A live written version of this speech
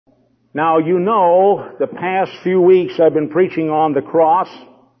Now, you know, the past few weeks I've been preaching on the cross,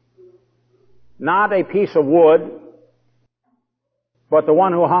 not a piece of wood, but the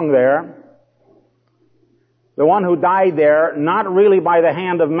one who hung there, the one who died there, not really by the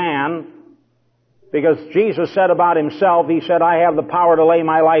hand of man, because Jesus said about himself, he said, I have the power to lay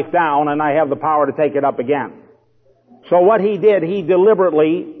my life down and I have the power to take it up again. So what he did, he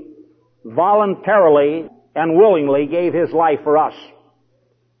deliberately, voluntarily, and willingly gave his life for us.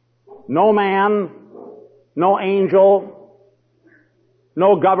 No man, no angel,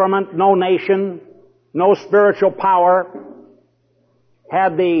 no government, no nation, no spiritual power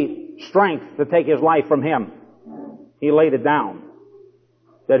had the strength to take his life from him. He laid it down.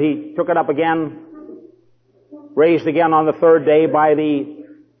 That he took it up again, raised again on the third day by the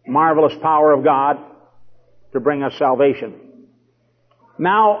marvelous power of God to bring us salvation.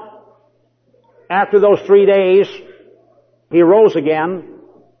 Now, after those 3 days, he rose again,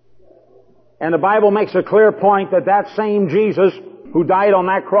 and the Bible makes a clear point that that same Jesus who died on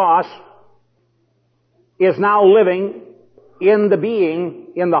that cross is now living in the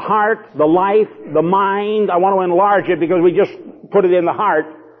being, in the heart, the life, the mind. I want to enlarge it because we just put it in the heart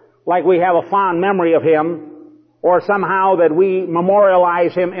like we have a fond memory of him, or somehow that we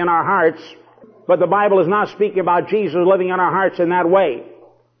memorialize him in our hearts. But the Bible is not speaking about Jesus living in our hearts in that way.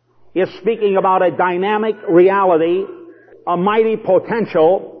 It's speaking about a dynamic reality, a mighty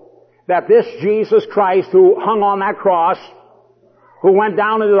potential, that this Jesus Christ who hung on that cross, who went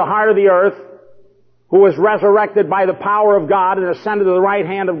down into the heart of the earth, who was resurrected by the power of God and ascended to the right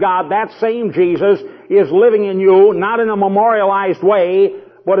hand of God, that same Jesus is living in you, not in a memorialized way,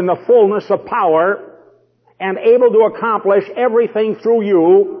 but in the fullness of power, and able to accomplish everything through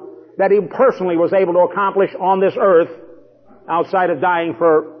you that he personally was able to accomplish on this earth outside of dying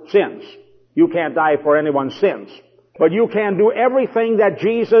for sins. You can't die for anyone's sins. But you can do everything that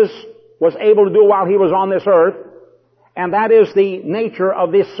Jesus was able to do while he was on this earth, and that is the nature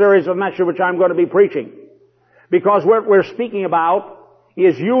of this series of messages which I'm going to be preaching. Because what we're speaking about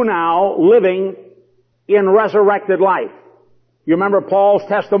is you now living in resurrected life. You remember Paul's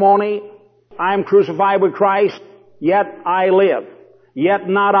testimony? I am crucified with Christ, yet I live. Yet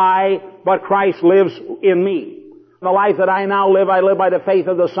not I, but Christ lives in me. The life that I now live, I live by the faith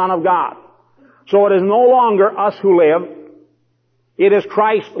of the Son of God. So it is no longer us who live. It is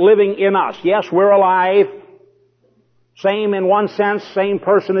Christ living in us. Yes, we're alive. Same in one sense, same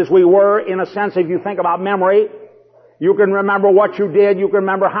person as we were. In a sense, if you think about memory, you can remember what you did, you can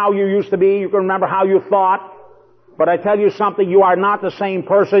remember how you used to be, you can remember how you thought. But I tell you something, you are not the same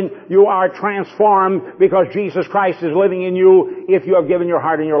person. You are transformed because Jesus Christ is living in you if you have given your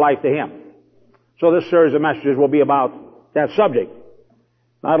heart and your life to him. So this series of messages will be about that subject.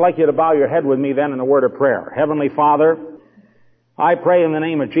 Now I'd like you to bow your head with me then in a word of prayer. Heavenly Father, I pray in the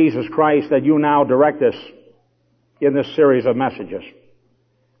name of Jesus Christ that you now direct us in this series of messages.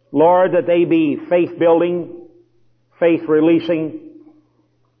 Lord, that they be faith-building, faith-releasing,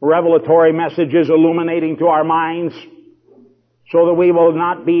 revelatory messages illuminating to our minds so that we will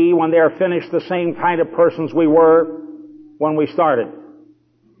not be, when they are finished, the same kind of persons we were when we started.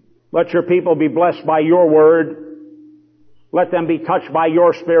 Let your people be blessed by your word. Let them be touched by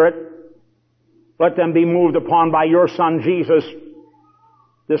your Spirit. Let them be moved upon by your Son, Jesus.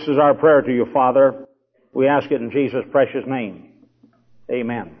 This is our prayer to you, Father. We ask it in Jesus' precious name.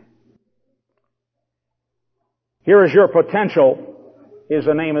 Amen. Here is your potential, is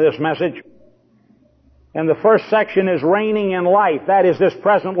the name of this message. And the first section is reigning in life. That is this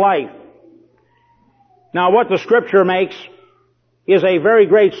present life. Now what the Scripture makes is a very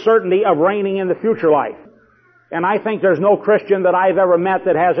great certainty of reigning in the future life. And I think there's no Christian that I've ever met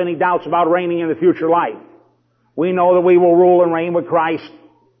that has any doubts about reigning in the future life. We know that we will rule and reign with Christ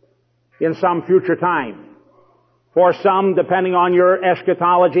in some future time. For some, depending on your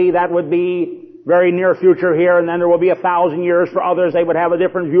eschatology, that would be very near future here, and then there will be 1,000 years. For others, they would have a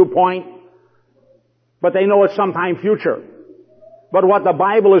different viewpoint. But they know it's sometime future. But what the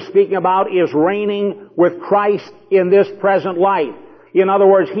Bible is speaking about is reigning with Christ in this present life. In other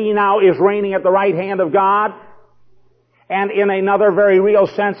words, he now is reigning at the right hand of God. And in another very real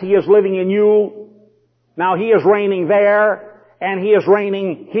sense, he is living in you. Now he is reigning there, and he is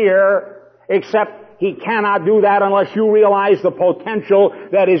reigning here, except he cannot do that unless you realize the potential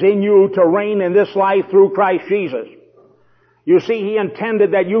that is in you to reign in this life through Christ Jesus. You see, he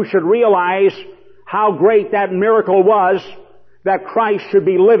intended that you should realize how great that miracle was that Christ should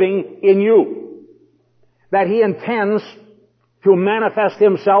be living in you. That he intends to manifest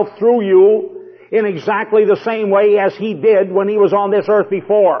himself through you in exactly the same way as he did when he was on this earth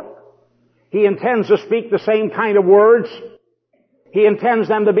before. He intends to speak the same kind of words. He intends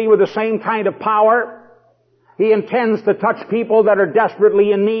them to be with the same kind of power. He intends to touch people that are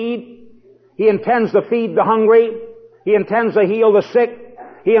desperately in need. He intends to feed the hungry. He intends to heal the sick.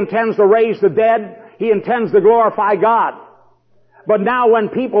 He intends to raise the dead. He intends to glorify God. But now when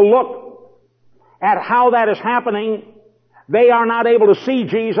people look at how that is happening, they are not able to see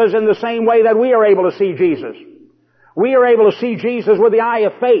Jesus in the same way that we are able to see Jesus. We are able to see Jesus with the eye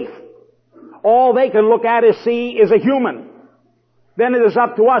of faith. All they can look at is a human. Then it is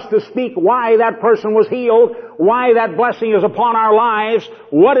up to us to speak why that person was healed, why that blessing is upon our lives,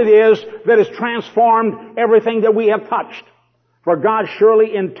 what it is that has transformed everything that we have touched. For God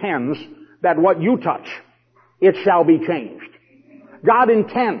surely intends that what you touch, it shall be changed. God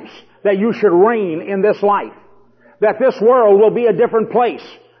intends that you should reign in this life, that this world will be a different place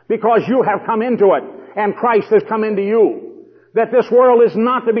because you have come into it and Christ has come into you. That this world is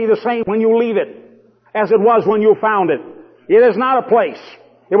not to be the same when you leave it as it was when you found it. It is not a place.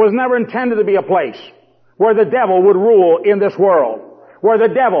 It was never intended to be a place where the devil would rule in this world, where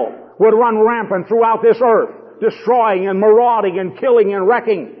the devil would run rampant throughout this earth, destroying and marauding and killing and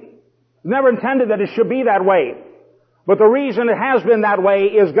wrecking. Never intended that it should be that way. But the reason it has been that way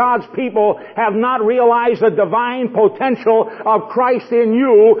is God's people have not realized the divine potential of Christ in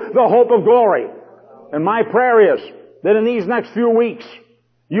you, the hope of glory. And my prayer is that in these next few weeks,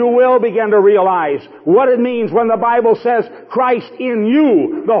 you will begin to realize what it means when the Bible says Christ in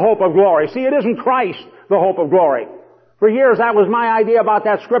you, the hope of glory. See, it isn't Christ, the hope of glory. For years that was my idea about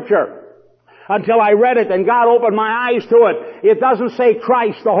that scripture. Until I read it and God opened my eyes to it. It doesn't say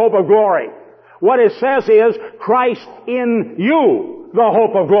Christ, the hope of glory. What it says is Christ in you, the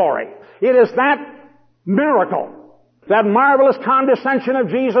hope of glory. It is that miracle, that marvelous condescension of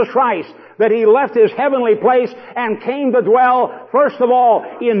Jesus Christ, that He left His heavenly place and came to dwell, first of all,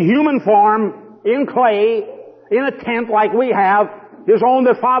 in human form, in clay, in a tent like we have, His own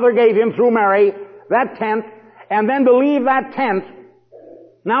that Father gave Him through Mary, that tent, and then to leave that tent,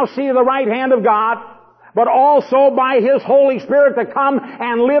 now see the right hand of God, but also by His Holy Spirit to come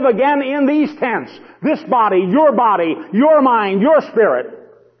and live again in these tents. This body, your mind, your spirit,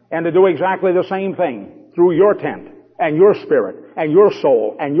 and to do exactly the same thing through your tent and your spirit and your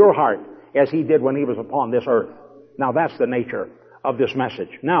soul and your heart as He did when He was upon this earth. Now that's the nature of this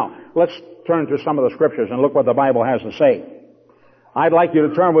message. Now, let's turn to some of the scriptures and look what the Bible has to say. I'd like you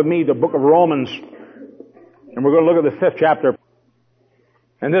to turn with me to the book of Romans, and we're going to look at the 5th chapter.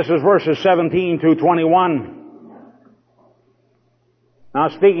 And this is verses 17 to 21. Now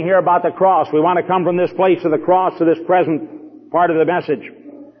speaking here about the cross, we want to come from this place of the cross to this present part of the message.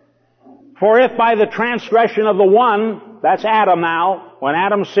 For if by the transgression of the one, that's Adam now, when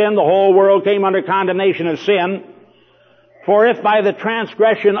Adam sinned, the whole world came under condemnation of sin. For if by the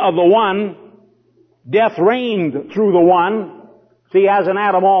transgression of the one, death reigned through the one, see, as in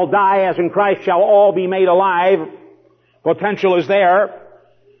Adam all die, as in Christ shall all be made alive. Potential is there.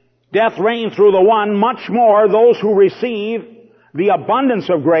 Death reigned through the one, much more those who receive the abundance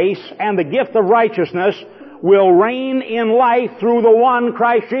of grace and the gift of righteousness will reign in life through the one,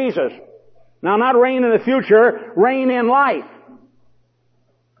 Christ Jesus. Now, not reign in the future, reign in life.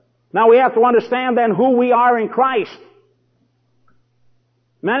 Now we have to understand then who we are in Christ.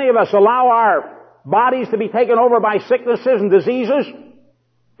 Many of us allow our bodies to be taken over by sicknesses and diseases.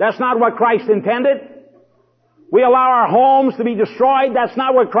 That's not what Christ intended. We allow our homes to be destroyed. That's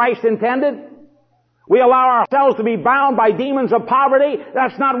not what Christ intended. We allow ourselves to be bound by demons of poverty.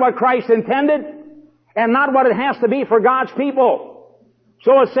 That's not what Christ intended. And not what it has to be for God's people.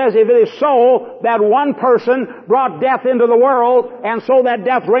 So it says, if it is so that one person brought death into the world, and so that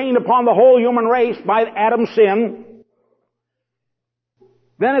death reigned upon the whole human race by Adam's sin,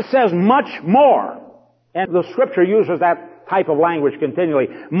 then it says much more. And the scripture uses that type of language continually.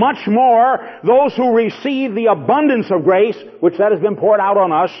 Much more, those who receive the abundance of grace, which that has been poured out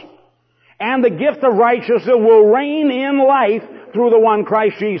on us, and the gift of righteousness will reign in life through the one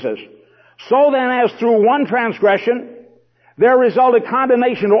Christ Jesus. So then, as through one transgression, there resulted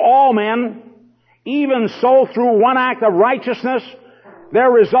condemnation to all men, even so through one act of righteousness, there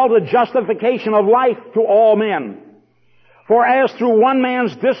resulted justification of life to all men. For as through one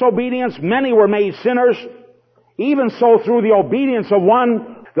man's disobedience many were made sinners, even so through the obedience of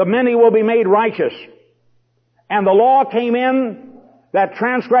one, the many will be made righteous. And the law came in that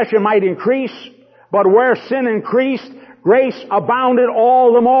transgression might increase, but where sin increased, grace abounded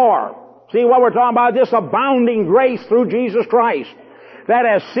all the more. See what we're talking about? This abounding grace through Jesus Christ. That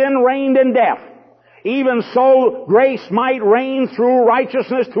as sin reigned in death, even so grace might reign through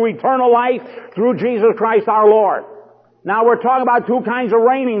righteousness to eternal life through Jesus Christ our Lord. Now we're talking about two kinds of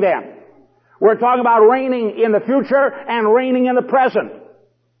reigning then. We're talking about reigning in the future and reigning in the present.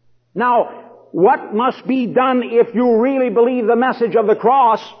 Now, what must be done if you really believe the message of the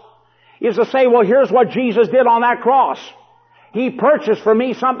cross is to say, well, here's what Jesus did on that cross. He purchased for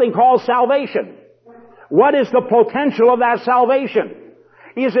me something called salvation. What is the potential of that salvation?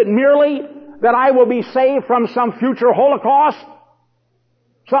 Is it merely that I will be saved from some future Holocaust?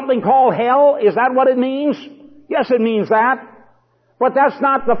 Something called hell? Is that what it means? Yes, it means that. But that's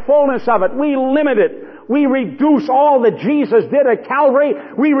not the fullness of it. We limit it. We reduce all that Jesus did at Calvary.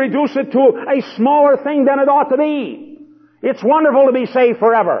 We reduce it to a smaller thing than it ought to be. It's wonderful to be saved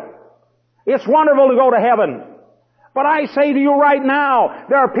forever. It's wonderful to go to heaven. But I say to you right now,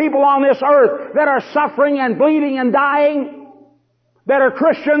 there are people on this earth that are suffering and bleeding and dying, that are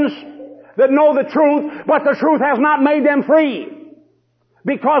Christians, that know the truth, but the truth has not made them free,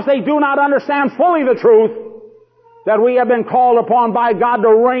 because they do not understand fully the truth that we have been called upon by God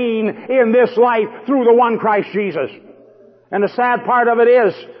to reign in this life through the one Christ Jesus. And the sad part of it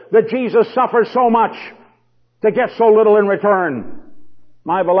is that Jesus suffered so much to get so little in return.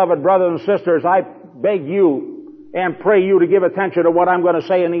 My beloved brothers and sisters, I beg you and pray you to give attention to what I'm going to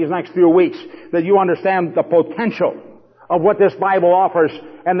say in these next few weeks, that you understand the potential of what this Bible offers,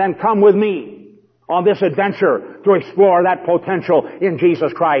 and then come with me on this adventure to explore that potential in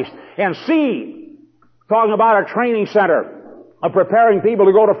Jesus Christ and see, talking about a training center of preparing people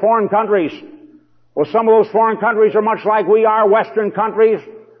to go to foreign countries. Well, some of those foreign countries are much like we are, Western countries,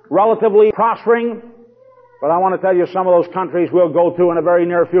 relatively prospering. But I want to tell you, some of those countries we'll go to in the very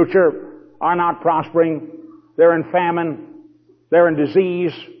near future are not prospering. They're in famine. They're in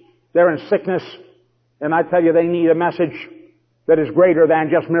disease. They're in sickness. And I tell you, they need a message that is greater than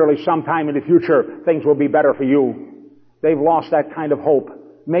just merely sometime in the future things will be better for you. They've lost that kind of hope.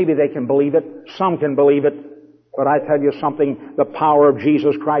 Maybe they can believe it. Some can believe it. But I tell you something, the power of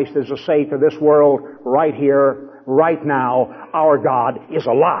Jesus Christ is to say to this world, right here, right now, our God is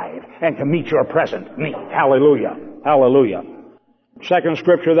alive and can meet your present need. Hallelujah. Hallelujah. Second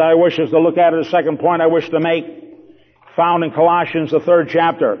scripture that I wish us to look at, the second point I wish to make, found in Colossians, the 3rd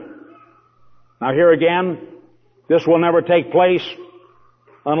chapter. Now here again, this will never take place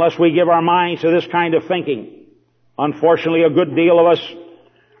unless we give our minds to this kind of thinking. Unfortunately, a good deal of us,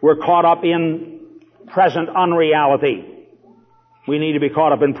 we're caught up in present unreality. We need to be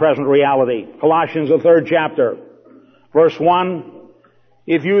caught up in present reality. Colossians, the 3rd chapter, verse 1,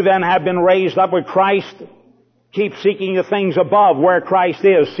 if you then have been raised up with Christ, keep seeking the things above where Christ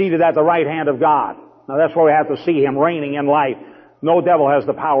is, seated at the right hand of God. Now that's where we have to see Him reigning in life. No devil has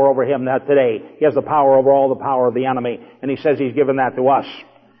the power over Him that today. He has the power over all the power of the enemy, and He says He's given that to us.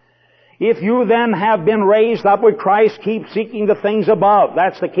 If you then have been raised up with Christ, keep seeking the things above.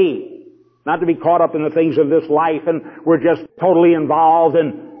 That's the key. Not to be caught up in the things of this life and we're just totally involved,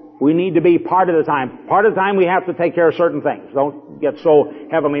 and we need to be part of the time. Part of the time we have to take care of certain things. Don't get so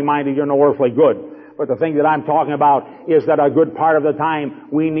heavenly minded you're no earthly good. But the thing that I'm talking about is that a good part of the time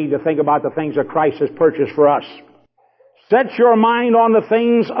we need to think about the things that Christ has purchased for us. Set your mind on the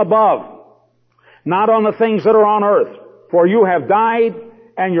things above, not on the things that are on earth. For you have died,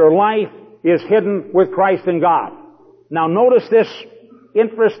 and your life is hidden with Christ in God. Now notice this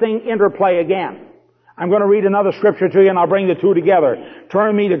interesting interplay again. I'm going to read another scripture to you, and I'll bring the two together.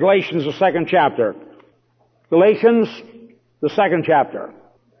 Turn me to Galatians, the 2nd chapter. Galatians, the 2nd chapter.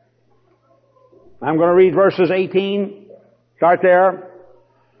 I'm going to read verses 18. Start there.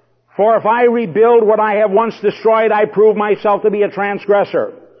 For if I rebuild what I have once destroyed, I prove myself to be a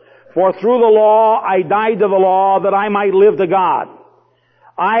transgressor. For through the law I died to the law that I might live to God.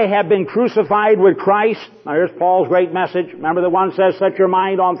 I have been crucified with Christ. Now here's Paul's great message. Remember the one says, set your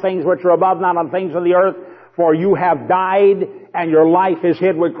mind on things which are above, not on things of the earth. For you have died, and your life is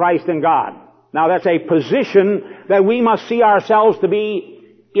hid with Christ in God. Now that's a position that we must see ourselves to be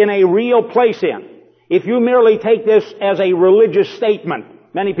in a real place in. If you merely take this as a religious statement,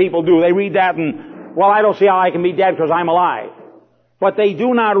 many people do. They read that and, well, I don't see how I can be dead because I'm alive. But they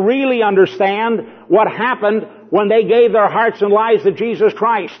do not really understand what happened when they gave their hearts and lives to Jesus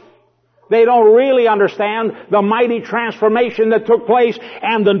Christ. They don't really understand the mighty transformation that took place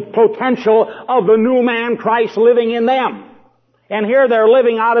and the potential of the new man Christ living in them. And here they're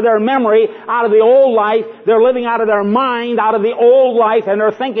living out of their memory, out of the old life. They're living out of their mind, out of the old life, and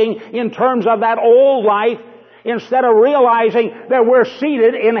they're thinking in terms of that old life instead of realizing that we're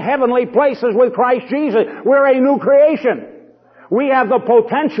seated in heavenly places with Christ Jesus. We're a new creation. We have the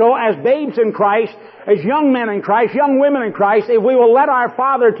potential as babes in Christ, as young men in Christ, young women in Christ, if we will let our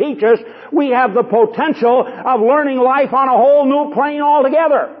Father teach us, we have the potential of learning life on a whole new plane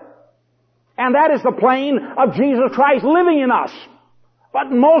altogether. And that is the plane of Jesus Christ living in us.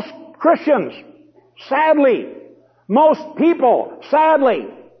 But most Christians, sadly, most people, sadly,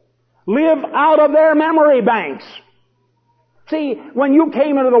 live out of their memory banks. See, when you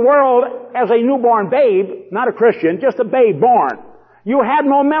came into the world as a newborn babe, not a Christian, just a babe born, you had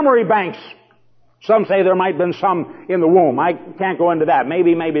no memory banks. Some say there might have been some in the womb. I can't go into that.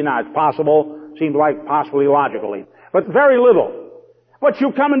 Maybe, maybe not. It's possible. Seems like possibly logically. But very little. But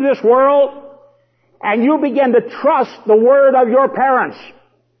you come into this world and you begin to trust the word of your parents.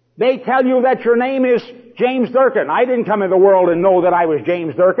 They tell you that your name is James Durkin. I didn't come into the world and know that I was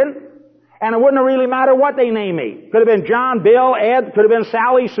James Durkin. And it wouldn't have really mattered what they named me. Could have been John, Bill, Ed, could have been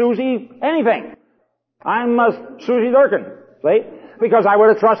Sally, Susie, anything. I'm Susie Durkin. See? Because I would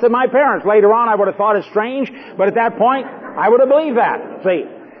have trusted my parents. Later on I would have thought it strange, but at that point I would have believed that. See?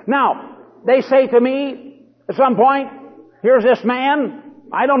 Now, they say to me at some point, here's this man,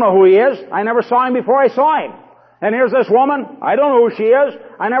 I don't know who he is. I never saw him before I saw him. And here's this woman, I don't know who she is.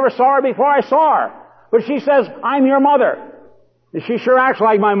 I never saw her before I saw her. But she says, I'm your mother. And she sure acts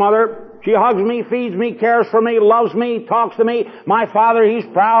like my mother. She hugs me, feeds me, cares for me, loves me, talks to me. My father, he's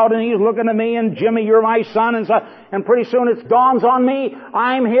proud and he's looking at me, and Jimmy, you're my son, and so, and pretty soon it dawns on me,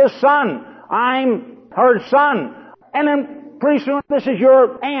 I'm his son. I'm her son. And then pretty soon this is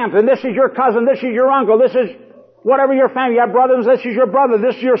your aunt, and this is your cousin, this is your uncle, this is whatever your family, you have brothers, this is your brother,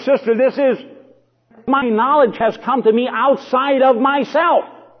 this is your sister, this is... My knowledge has come to me outside of myself.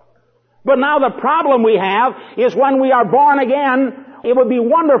 But now the problem we have is when we are born again, it would be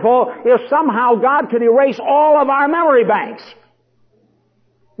wonderful if somehow God could erase all of our memory banks.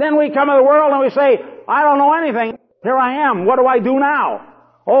 Then we come to the world and we say, I don't know anything. Here I am. What do I do now?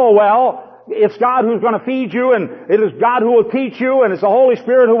 Oh, well, it's God who's going to feed you, and it is God who will teach you, and it's the Holy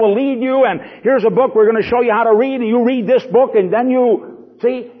Spirit who will lead you, and here's a book we're going to show you how to read, and you read this book, and then you...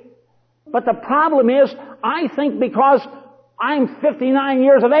 See? But the problem is, I think because I'm 59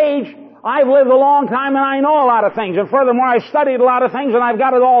 years of age, I've lived a long time and I know a lot of things. And furthermore, I've studied a lot of things and I've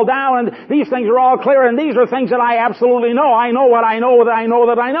got it all down, and these things are all clear, and these are things that I absolutely know. I know what I know that I know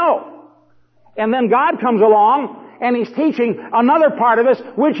that I know. And then God comes along and He's teaching another part of us,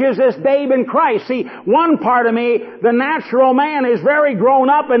 which is this babe in Christ. See, one part of me, the natural man, is very grown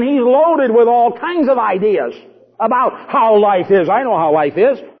up and he's loaded with all kinds of ideas about how life is. I know how life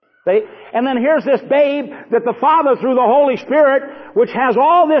is. See? And then here's this babe that the Father, through the Holy Spirit, which has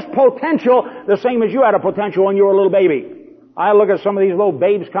all this potential, the same as you had a potential when you were a little baby. I look at some of these little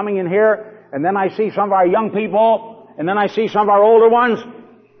babes coming in here, and then I see some of our young people, and then I see some of our older ones,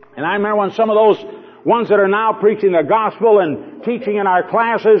 and I remember when some of those ones that are now preaching the gospel and teaching in our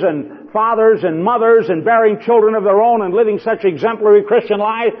classes, and fathers and mothers and bearing children of their own and living such exemplary Christian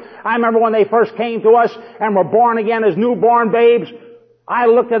life. I remember when they first came to us and were born again as newborn babes, I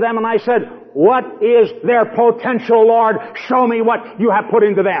looked at them and I said, what is their potential, Lord? Show me what you have put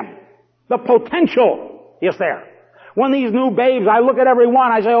into them. The potential is there. When these new babes, I look at every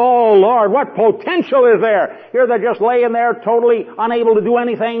one, I say, oh Lord, what potential is there? Here they're just laying there totally unable to do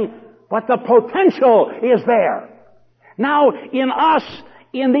anything, but the potential is there. Now, in us,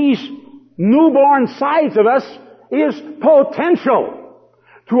 in these newborn sides of us, is potential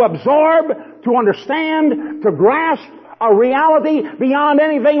to absorb, to understand, to grasp a reality beyond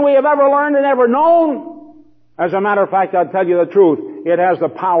anything we have ever learned and ever known. As a matter of fact, I'll tell you the truth, it has the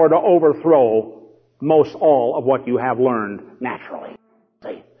power to overthrow most all of what you have learned naturally.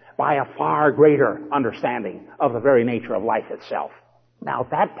 See, by a far greater understanding of the very nature of life itself. Now,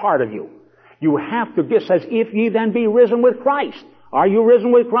 that part of you, you have to get, says, if ye then be risen with Christ. Are you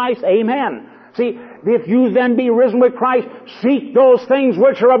risen with Christ? Amen. See, if you then be risen with Christ, seek those things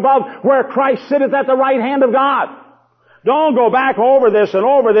which are above, where Christ sitteth at the right hand of God. Don't go back over this and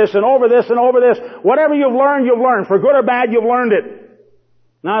over this and over this and over this. Whatever you've learned, you've learned. For good or bad, you've learned it.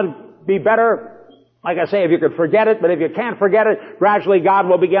 Now, it'd be better, like I say, if you could forget it, but if you can't forget it, gradually God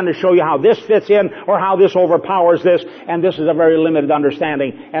will begin to show you how this fits in or how this overpowers this, and this is a very limited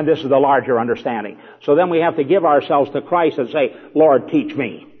understanding, and this is the larger understanding. So then we have to give ourselves to Christ and say, Lord, teach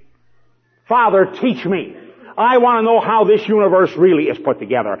me. Father, teach me. I want to know how this universe really is put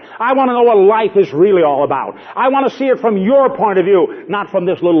together. I want to know what life is really all about. I want to see it from your point of view, not from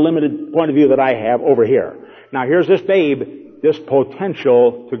this little limited point of view that I have over here. Now here's this babe, this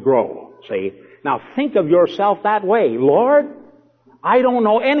potential to grow. See? Now think of yourself that way. Lord, I don't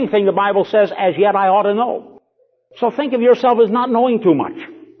know anything the Bible says as yet I ought to know. So think of yourself as not knowing too much.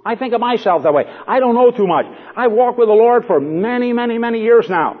 I think of myself that way. I don't know too much. I've walked with the Lord for many, many, many years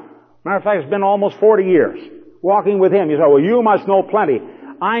now. Matter of fact, it's been almost 40 years. Walking with Him. You say, well, you must know plenty.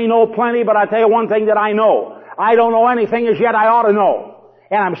 I know plenty, but I tell you one thing that I know. I don't know anything as yet I ought to know.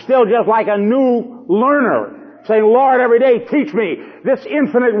 And I'm still just like a new learner. saying, Lord, every day teach me this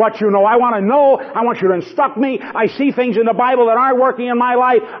infinite what you know. I want to know. I want you to instruct me. I see things in the Bible that aren't working in my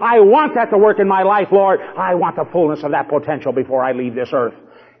life. I want that to work in my life, Lord. I want the fullness of that potential before I leave this earth.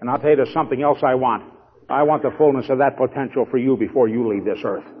 And I'll tell you, there's something else I want. I want the fullness of that potential for you before you leave this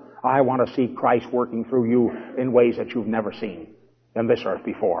earth. I want to see Christ working through you in ways that you've never seen in this earth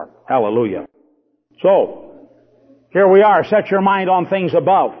before. Hallelujah. So, here we are. Set your mind on things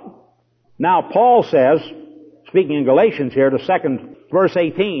above. Now, Paul says, speaking in Galatians here, the 2nd verse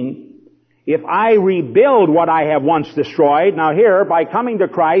 18, if I rebuild what I have once destroyed, now here, by coming to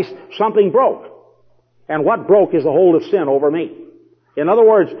Christ, something broke. And what broke is the hold of sin over me. In other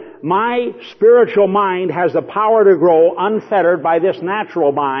words, my spiritual mind has the power to grow unfettered by this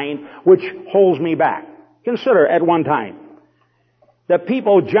natural mind which holds me back. Consider at one time that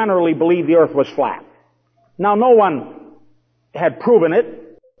people generally believed the earth was flat. Now no one had proven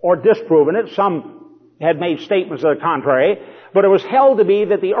it or disproven it. Some had made statements to the contrary, but it was held to be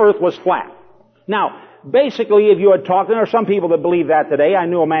that the earth was flat. Now, basically, if you had talked, and there are some people that believe that today. I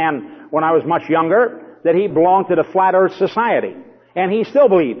knew a man when I was much younger that he belonged to the Flat Earth Society. And he still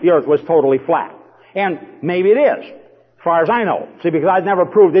believed the earth was totally flat. And maybe it is, as far as I know. See, because I've never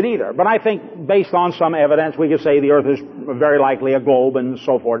proved it either. But I think, based on some evidence, we could say the earth is very likely a globe and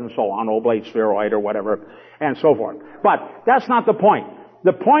so forth and so on, oblate spheroid or whatever, and so forth. But that's not the point.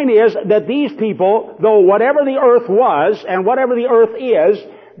 The point is that these people, though whatever the earth was and whatever the earth is,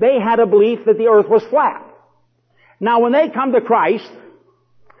 they had a belief that the earth was flat. Now, when they come to Christ,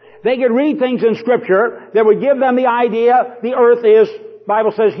 they could read things in Scripture that would give them the idea the earth is, the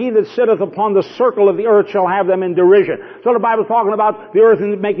Bible says, he that sitteth upon the circle of the earth shall have them in derision. So the Bible's talking about the earth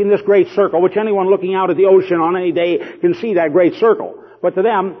making this great circle, which anyone looking out at the ocean on any day can see that great circle. But to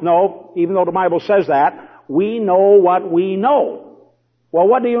them, no, even though the Bible says that, we know what we know. Well,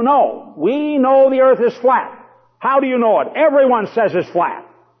 what do you know? We know the earth is flat. How do you know it? Everyone says it's flat.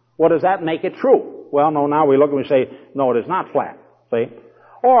 What does that make it true? Well, no, now we look and we say, no, it is not flat. See?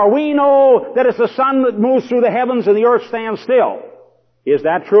 Or we know that it's the sun that moves through the heavens and the earth stands still. Is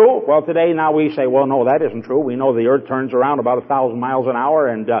that true? Well, today now we say, well, no, that isn't true. We know the earth turns around about 1,000 miles an hour,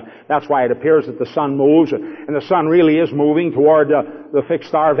 and that's why it appears that the sun moves, and the sun really is moving toward the fixed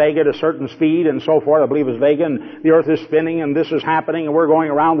star Vega at a certain speed and so forth. I believe it's Vega, and the earth is spinning, and this is happening, and we're going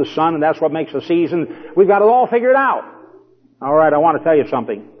around the sun, and that's what makes the season. We've got it all figured out. All right, I want to tell you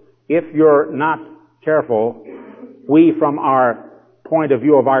something. If you're not careful, we, from our point of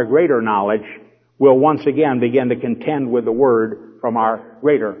view of our greater knowledge, will once again begin to contend with the Word from our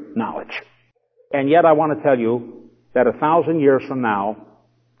greater knowledge. And yet I want to tell you that 1,000 years from now,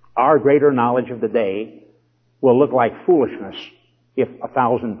 our greater knowledge of the day will look like foolishness if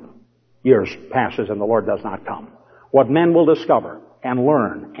 1,000 years passes and the Lord does not come. What men will discover and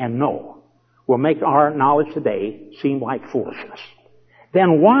learn and know will make our knowledge today seem like foolishness.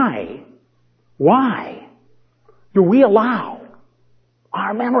 Then why do we allow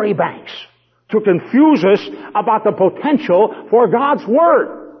our memory banks to confuse us about the potential for God's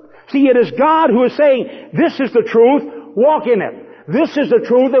Word? See, it is God who is saying, this is the truth, walk in it. This is the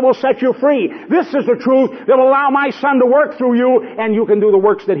truth that will set you free. This is the truth that will allow my Son to work through you, and you can do the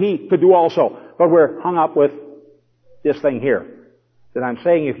works that He could do also. But we're hung up with this thing here. That I'm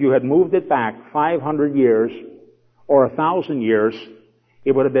saying if you had moved it back 500 years or 1,000 years,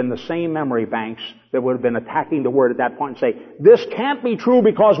 it would have been the same memory banks that would have been attacking the Word at that point and say, this can't be true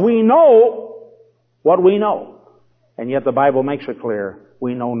because we know what we know. And yet the Bible makes it clear,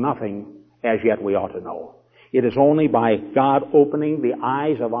 we know nothing as yet we ought to know. It is only by God opening the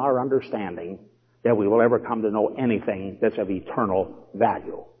eyes of our understanding that we will ever come to know anything that's of eternal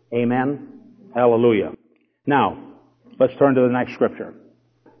value. Amen? Hallelujah. Now, let's turn to the next scripture.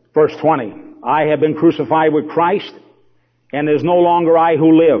 Verse 20. I have been crucified with Christ, and it is no longer I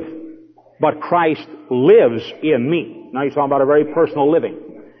who live, but Christ lives in me. Now he's talking about a very personal living.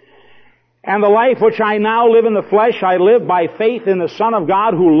 And the life which I now live in the flesh, I live by faith in the Son of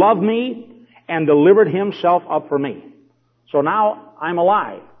God who loved me and delivered Himself up for me. So now I'm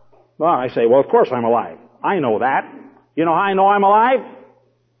alive. Well, I say, well, of course I'm alive. I know that. You know how I know I'm alive?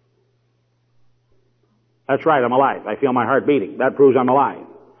 That's right, I'm alive. I feel my heart beating. That proves I'm alive.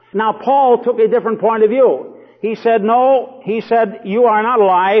 Now, Paul took a different point of view. He said, no, he said, you are not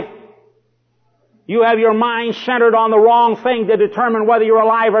alive. You have your mind centered on the wrong thing to determine whether you're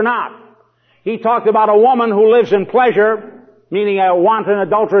alive or not. He talked about a woman who lives in pleasure, meaning a wanton,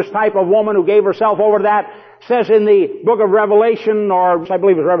 adulterous type of woman who gave herself over to that. Says in the book of Revelation, or I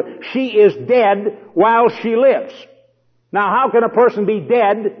believe it's Revelation, she is dead while she lives. Now, how can a person be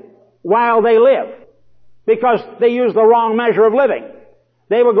dead while they live? Because they use the wrong measure of living.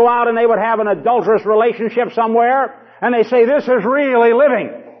 They would go out and they would have an adulterous relationship somewhere, and they say, this is really living.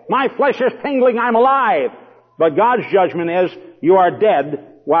 My flesh is tingling, I'm alive. But God's judgment is, you are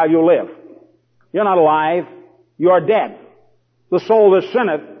dead while you live. You're not alive, you are dead. The soul that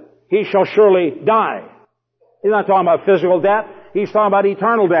sinneth, he shall surely die. He's not talking about physical death, he's talking about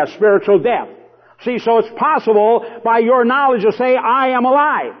eternal death, spiritual death. See, so it's possible by your knowledge to say, I am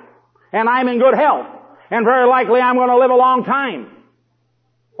alive, and I'm in good health, and very likely I'm going to live a long time.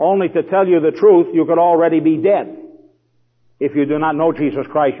 Only to tell you the truth, you could already be dead. If you do not know Jesus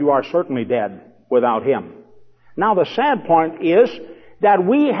Christ, you are certainly dead without Him. Now the sad point is that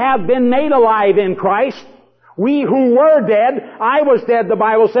we have been made alive in Christ. We who were dead, I was dead, the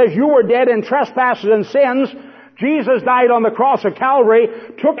Bible says, you were dead in trespasses and sins. Jesus died on the cross of Calvary,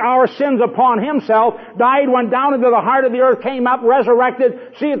 took our sins upon Himself, died, went down into the heart of the earth, came up,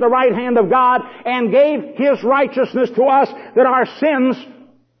 resurrected, seated at the right hand of God, and gave His righteousness to us that our sins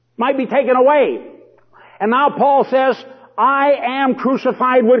might be taken away. And now Paul says, I am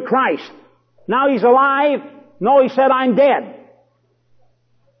crucified with Christ. Now he's alive. No, he said, I'm dead.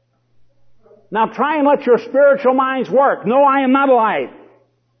 Now try and let your spiritual minds work. No, I am not alive.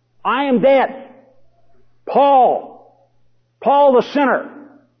 I am dead. Paul the sinner,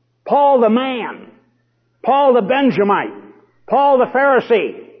 Paul the man, Paul the Benjamite, Paul the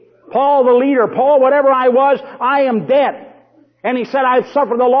Pharisee, Paul the leader, Paul whatever I was, I am dead. And he said, I've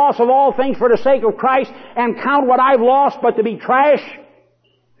suffered the loss of all things for the sake of Christ, and count what I've lost but to be trash,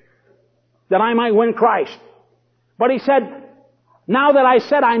 that I might win Christ. But he said, now that I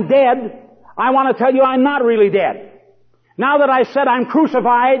said I'm dead, I want to tell you I'm not really dead. Now that I said I'm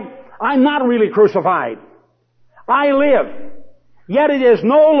crucified, I'm not really crucified. I live. Yet it is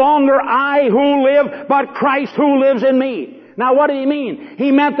no longer I who live, but Christ who lives in me. Now what did he mean?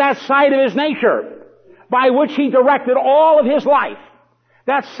 He meant that side of his nature by which he directed all of his life.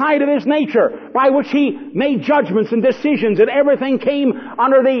 That side of his nature by which he made judgments and decisions, and everything came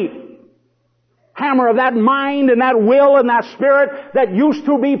under the hammer of that mind and that will and that spirit that used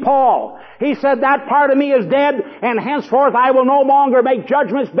to be Paul. He said, that part of me is dead, and henceforth I will no longer make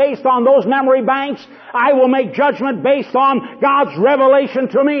judgments based on those memory banks. I will make judgment based on God's revelation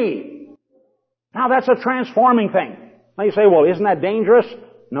to me. Now that's a transforming thing. Now you say, well, isn't that dangerous?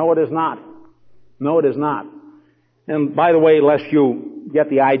 No, it is not. No, it is not. And by the way, lest you get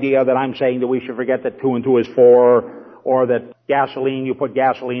the idea that I'm saying that we should forget that 2 and 2 is 4, or that gasoline, you put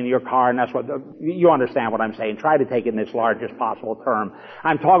gasoline in your car, and that's what, you understand what I'm saying. Try to take it in its largest possible term.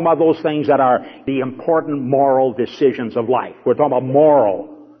 I'm talking about those things that are the important moral decisions of life. We're talking about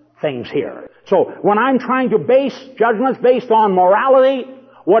moral things here. So, when I'm trying to base judgments based on morality,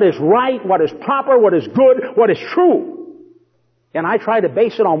 what is right, what is proper, what is good, what is true, and I try to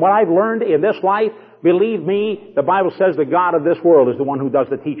base it on what I've learned in this life, believe me, the Bible says the God of this world is the one who does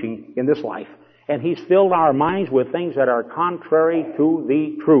the teaching in this life. And He's filled our minds with things that are contrary to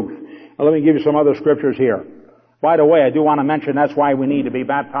the truth. Now let me give you some other scriptures here. By the way, I do want to mention that's why we need to be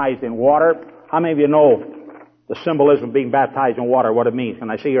baptized in water. How many of you know the symbolism of being baptized in water, what it means? Can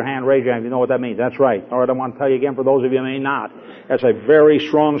I see your hand raised? You know what that means? That's right. All right, I want to tell you again for those of you who may not. That's a very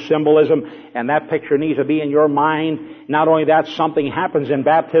strong symbolism, and that picture needs to be in your mind. Not only that, something happens in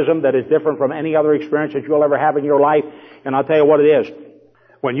baptism that is different from any other experience that you'll ever have in your life, and I'll tell you what it is.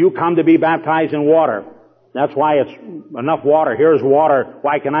 When you come to be baptized in water, that's why it's enough water. Here's water.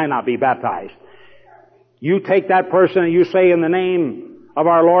 Why can I not be baptized? You take that person and you say, in the name of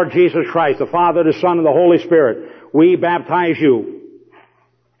our Lord Jesus Christ, the Father, the Son, and the Holy Spirit, we baptize you.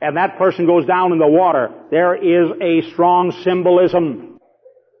 And that person goes down in the water. There is a strong symbolism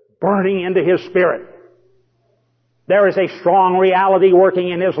burning into his spirit. There is a strong reality working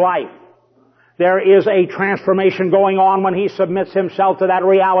in his life. There is a transformation going on when he submits himself to that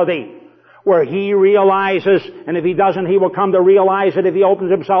reality, where he realizes, and if he doesn't, he will come to realize it if he opens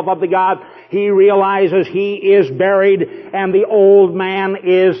himself up to God. He realizes he is buried and the old man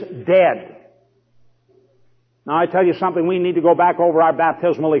is dead. Now I tell you something, we need to go back over our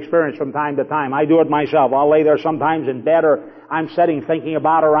baptismal experience from time to time. I do it myself. I'll lay there sometimes in bed, or I'm sitting thinking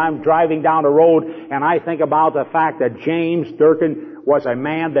about it, or I'm driving down the road and I think about the fact that James Durkin was a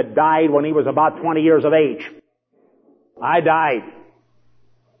man that died when he was about 20 years of age. I died.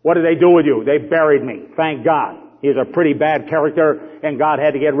 What did they do with you? They buried me. Thank God. He was a pretty bad character, and God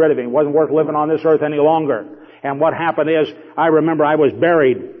had to get rid of him. He wasn't worth living on this earth any longer. And what happened is, I remember I was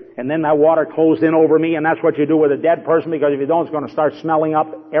buried, and then that water closed in over me, and that's what you do with a dead person, because if you don't, it's going to start smelling up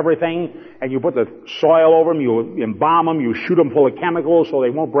everything, and you put the soil over them, you embalm them, you shoot them full of chemicals so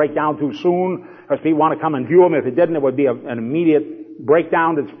they won't break down too soon, because people want to come and view them. If it didn't, it would be an immediate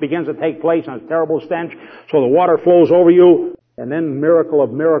breakdown that begins to take place, and it's a terrible stench. So the water flows over you. And then, miracle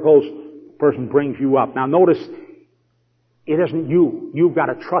of miracles, the person brings you up. Now notice, it isn't you. You've got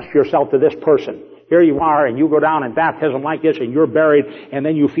to trust yourself to this person. Here you are, and you go down in baptism like this, and you're buried, and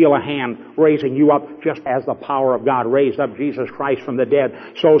then you feel a hand raising you up, just as the power of God raised up Jesus Christ from the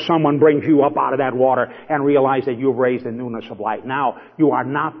dead. So someone brings you up out of that water and realize that you've raised in newness of life. Now, you are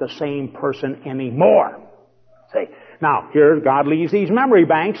not the same person anymore. See? Now, here God leaves these memory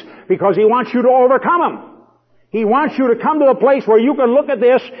banks because He wants you to overcome them. He wants you to come to a place where you can look at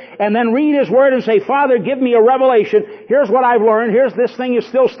this and then read His Word and say, Father, give me a revelation. Here's what I've learned. Here's this thing is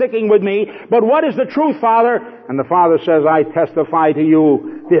still sticking with me. But what is the truth, Father? And the Father says, I testify to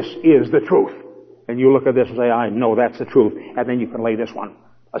you, this is the truth. And you look at this and say, I know that's the truth. And then you can lay this one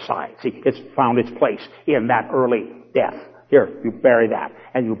aside. See, it's found its place in that early death. Here, you bury that,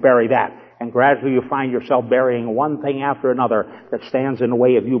 and you bury that. And gradually you find yourself burying one thing after another that stands in the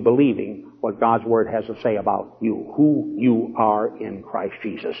way of you believing what God's Word has to say about you, who you are in Christ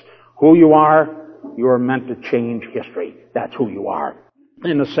Jesus. Who you are meant to change history. That's who you are.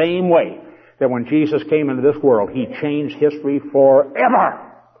 In the same way that when Jesus came into this world, He changed history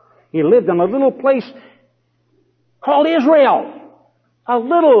forever. He lived in a little place called Israel. A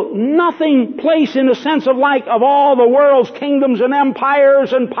little nothing place in the sense of of all the world's kingdoms and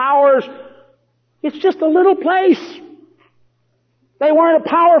empires and powers. It's just a little place. They weren't a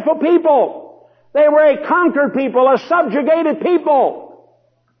powerful people. They were a conquered people, a subjugated people.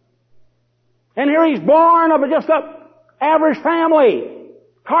 And here He's born of just an average family,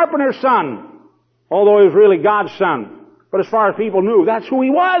 carpenter's son, although He was really God's son. But as far as people knew, that's who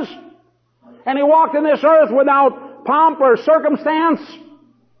He was. And He walked in this earth without pomp or circumstance.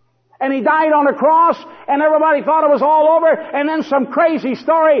 And He died on a cross, and everybody thought it was all over. And then some crazy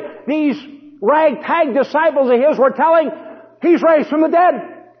story these ragtag disciples of His were telling, He's raised from the dead.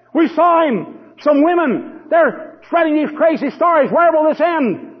 We saw Him. Some women, they're spreading these crazy stories. Where will this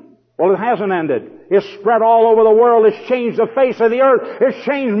end? Well, it hasn't ended. It's spread all over the world. It's changed the face of the earth. It's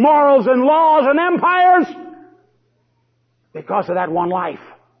changed morals and laws and empires because of that one life.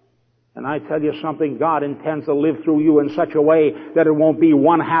 And I tell you something, God intends to live through you in such a way that it won't be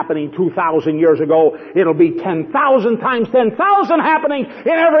one happening 2,000 years ago. It'll be 10,000 times 10,000 happening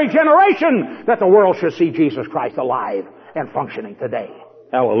in every generation that the world should see Jesus Christ alive and functioning today.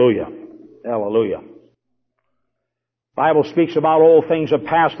 Hallelujah. Hallelujah. The Bible speaks about all things have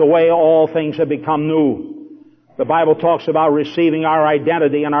passed away, all things have become new. The Bible talks about receiving our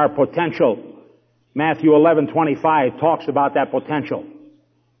identity and our potential. Matthew 11:25 talks about that potential.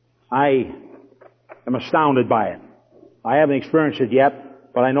 I am astounded by it. I haven't experienced it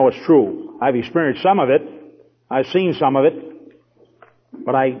yet, but I know it's true. I've experienced some of it. I've seen some of it,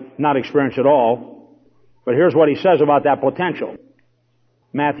 but I've not experienced it all. But here's what He says about that potential.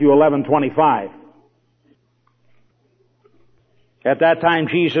 Matthew 11:25. At that time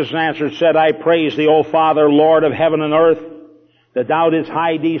Jesus answered, said, I praise Thee, O Father, Lord of heaven and earth, that Thou didst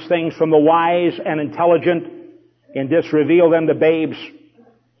hide these things from the wise and intelligent, and didst reveal them to babes.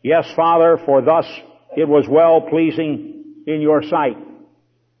 Yes, Father, for thus it was well-pleasing in Your sight.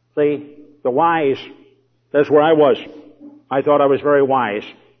 See, the wise, that's where I was. I thought I was very wise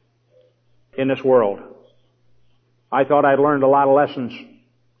in this world. I thought I'd learned a lot of lessons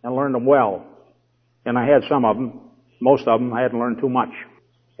and learned them well. And I had some of them. Most of them I hadn't learned too much.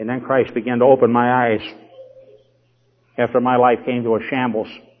 And then Christ began to open my eyes after my life came to a shambles.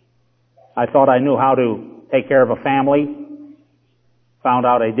 I thought I knew how to take care of a family. Found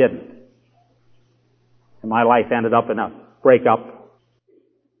out I didn't. And my life ended up in a breakup.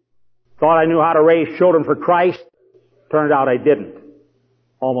 Thought I knew how to raise children for Christ. Turned out I didn't.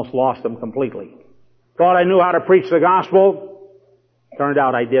 Almost lost them completely. Thought I knew how to preach the gospel. Turned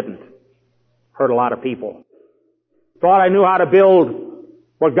out I didn't. Hurt a lot of people. Thought I knew how to build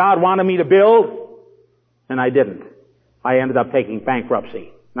what God wanted me to build. And I didn't. I ended up taking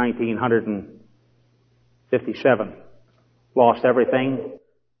bankruptcy. 1957. Lost everything.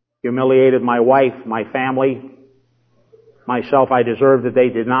 Humiliated my wife, my family. Myself, I deserved it. They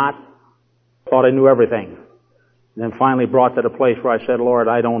did not. Thought I knew everything. And then finally brought to the place where I said, Lord,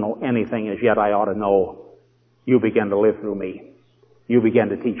 I don't know anything as yet I ought to know. You began to live through me. You began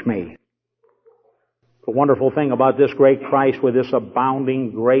to teach me. The wonderful thing about this great Christ with this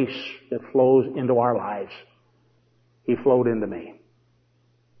abounding grace that flows into our lives, He flowed into me.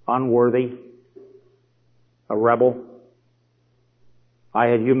 Unworthy. A rebel. I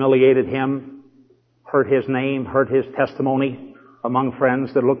had humiliated Him, hurt His name, hurt His testimony among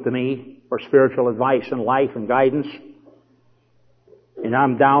friends that looked to me for spiritual advice and life and guidance. And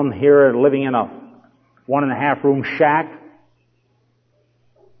I'm down here living in a 1.5 room shack.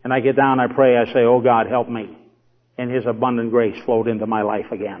 And I get down, I pray, I say, oh God, help me. and His abundant grace flowed into my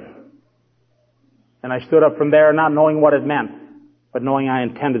life again. And I stood up from there not knowing what it meant, but knowing I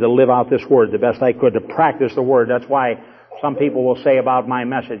intended to live out this Word the best I could, to practice the Word. That's why some people will say about my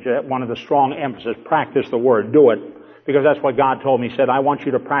message, one of the strong emphasis, practice the Word, do it. Because that's what God told me. He said, I want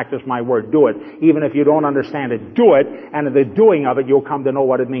you to practice my Word, do it. Even if you don't understand it, do it, and in the doing of it, you'll come to know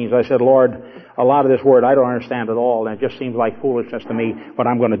what it means. I said, Lord, a lot of this Word I don't understand at all, and it just seems like foolishness to me, but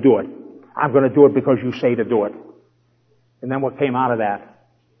I'm going to do it. I'm going to do it because you say to do it. And then what came out of that?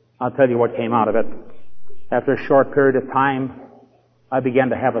 I'll tell you what came out of it. After a short period of time, I began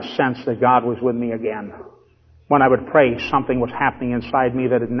to have a sense that God was with me again. When I would pray, something was happening inside me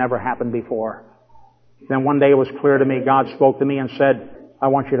that had never happened before. Then one day it was clear to me, God spoke to me and said, I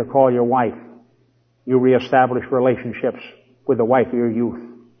want you to call your wife. You reestablish relationships with the wife of your youth,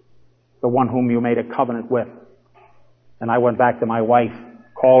 the one whom you made a covenant with. And I went back to my wife,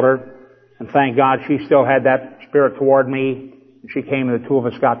 called her, and thank God she still had that spirit toward me. She came and the two of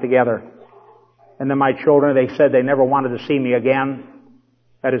us got together. And then my children, they said they never wanted to see me again.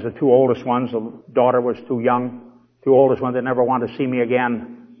 That is the two oldest ones. The daughter was too young. Two oldest ones that never wanted to see me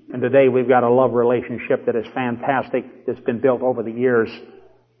again. And today we've got a love relationship that is fantastic, that's been built over the years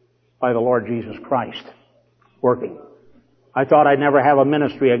by the Lord Jesus Christ working. I thought I'd never have a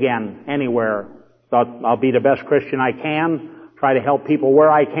ministry again anywhere. Thought I'll be the best Christian I can, try to help people where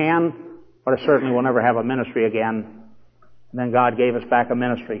I can, but I certainly will never have a ministry again. And then God gave us back a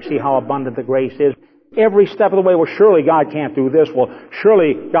ministry. See how abundant the grace is? Every step of the way, well, surely God can't do this. Well,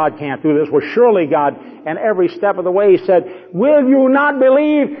 surely God can't do this. Well, surely God. And every step of the way He said, will you not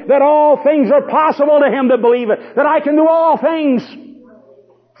believe that all things are possible to him that believeth? That I can do all things.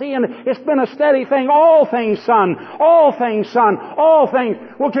 See, and it's been a steady thing. All things, son. All things, son. All things.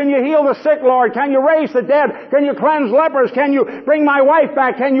 Well, can you heal the sick, Lord? Can you raise the dead? Can you cleanse lepers? Can you bring my wife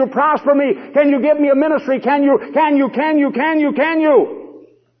back? Can you prosper me? Can you give me a ministry? Can you?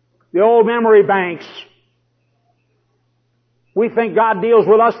 The old memory banks. We think God deals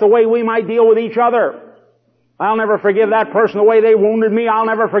with us the way we might deal with each other. I'll never forgive that person the way they wounded me. I'll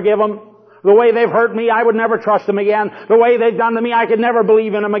never forgive them. The way they've hurt me, I would never trust them again. The way they've done to me, I could never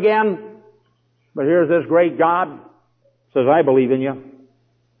believe in them again. But here's this great God says, I believe in you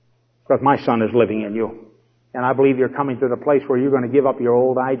because my Son is living in you. And I believe you're coming to the place where you're going to give up your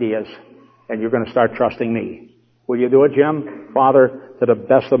old ideas and you're going to start trusting me. Will you do it, Jim? Father, to the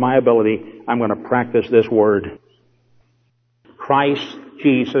best of my ability, I'm going to practice this Word. Christ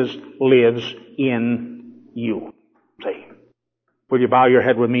Jesus lives in you. See. Will you bow your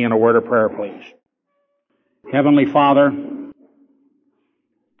head with me in a word of prayer, please? Heavenly Father,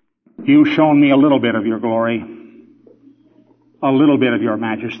 you've shown me a little bit of your glory, a little bit of your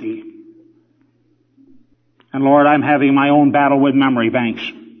majesty. And Lord, I'm having my own battle with memory banks.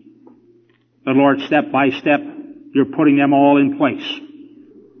 But Lord, step by step, you're putting them all in place.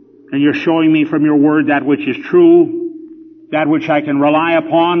 And you're showing me from your word that which is true, that which I can rely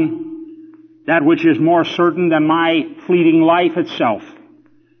upon, that which is more certain than my fleeting life itself.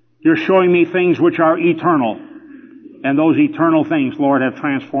 You're showing me things which are eternal. And those eternal things, Lord, have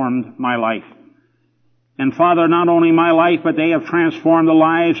transformed my life. And Father, not only my life, but they have transformed the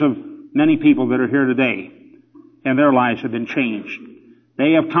lives of many people that are here today. And their lives have been changed.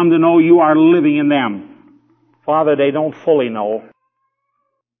 They have come to know you are living in them. Father, they don't fully know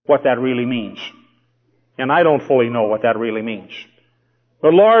what that really means. And I don't fully know what that really means.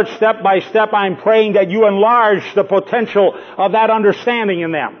 But Lord, step by step, I'm praying that you enlarge the potential of that understanding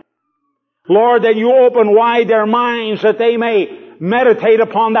in them. Lord, that you open wide their minds that they may meditate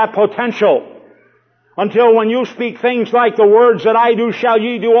upon that potential. Until when you speak things like the words that I do shall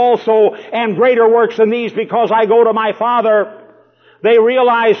ye do also, and greater works than these because I go to my Father, they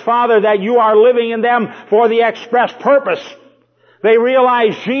realize, Father, that you are living in them for the express purpose. They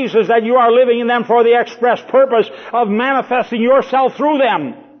realize, Jesus, that you are living in them for the express purpose of manifesting yourself through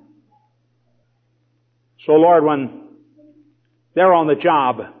them. So, Lord, when they're on the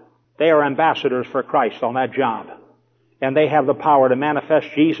job, they are ambassadors for Christ on that job. And they have the power to manifest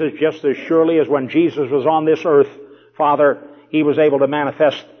Jesus just as surely as when Jesus was on this earth, Father, He was able to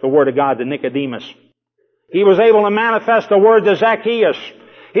manifest the Word of God to Nicodemus. He was able to manifest the Word to Zacchaeus.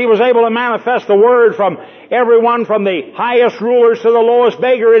 He was able to manifest the Word from everyone from the highest rulers to the lowest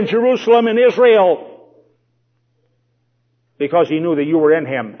beggar in Jerusalem and Israel. Because He knew that you were in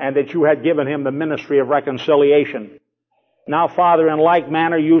Him and that you had given Him the ministry of reconciliation. Now, Father, in like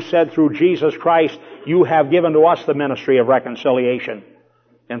manner, you said through Jesus Christ, you have given to us the ministry of reconciliation.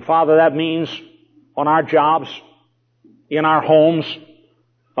 And Father, that means on our jobs, in our homes,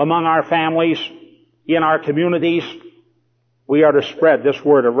 among our families, in our communities, we are to spread this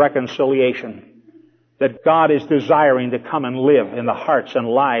word of reconciliation. that God is desiring to come and live in the hearts and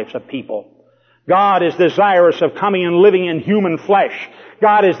lives of people. God is desirous of coming and living in human flesh.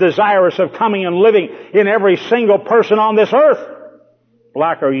 God is desirous of coming and living in every single person on this earth.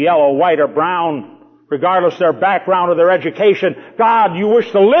 Black or yellow, white or brown, regardless of their background or their education. God, you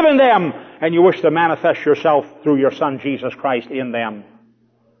wish to live in them, and you wish to manifest yourself through your Son Jesus Christ in them.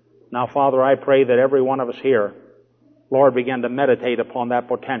 Now, Father, I pray that every one of us here, Lord, begin to meditate upon that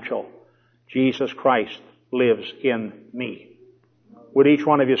potential. Jesus Christ lives in me. Would each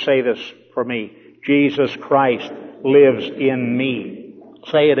one of you say this for me? Jesus Christ lives in me.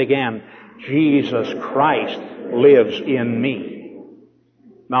 Say it again. Jesus Christ lives in me.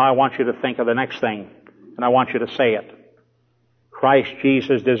 Now I want you to think of the next thing, and I want you to say it. Christ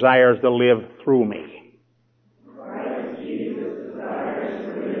Jesus desires to live through me. Christ Jesus desires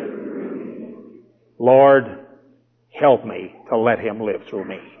to live through me. Lord, help me to let Him live through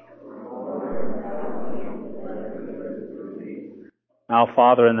me. Now,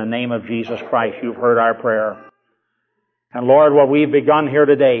 Father, in the name of Jesus Christ, you've heard our prayer. And Lord, what we've begun here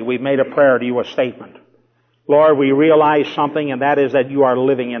today, we've made a prayer to you, a statement. Lord, we realize something, and that is that you are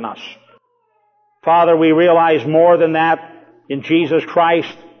living in us. Father, we realize more than that in Jesus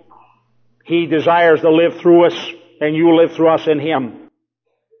Christ. He desires to live through us, and you live through us in Him.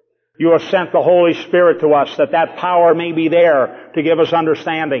 You have sent the Holy Spirit to us, that power may be there to give us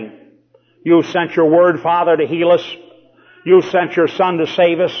understanding. You've sent your Word, Father, to heal us. You've sent your Son to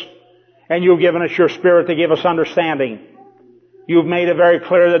save us, and you've given us your Spirit to give us understanding. You've made it very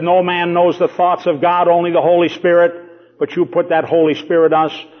clear that no man knows the thoughts of God, only the Holy Spirit, but you put that Holy Spirit in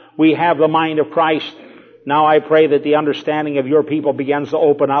us. We have the mind of Christ. Now I pray that the understanding of your people begins to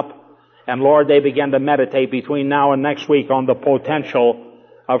open up, and Lord, they begin to meditate between now and next week on the potential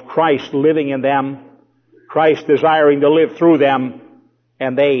of Christ living in them, Christ desiring to live through them,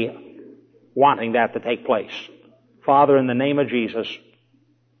 and they wanting that to take place. Father, in the name of Jesus,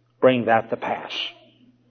 bring that to pass.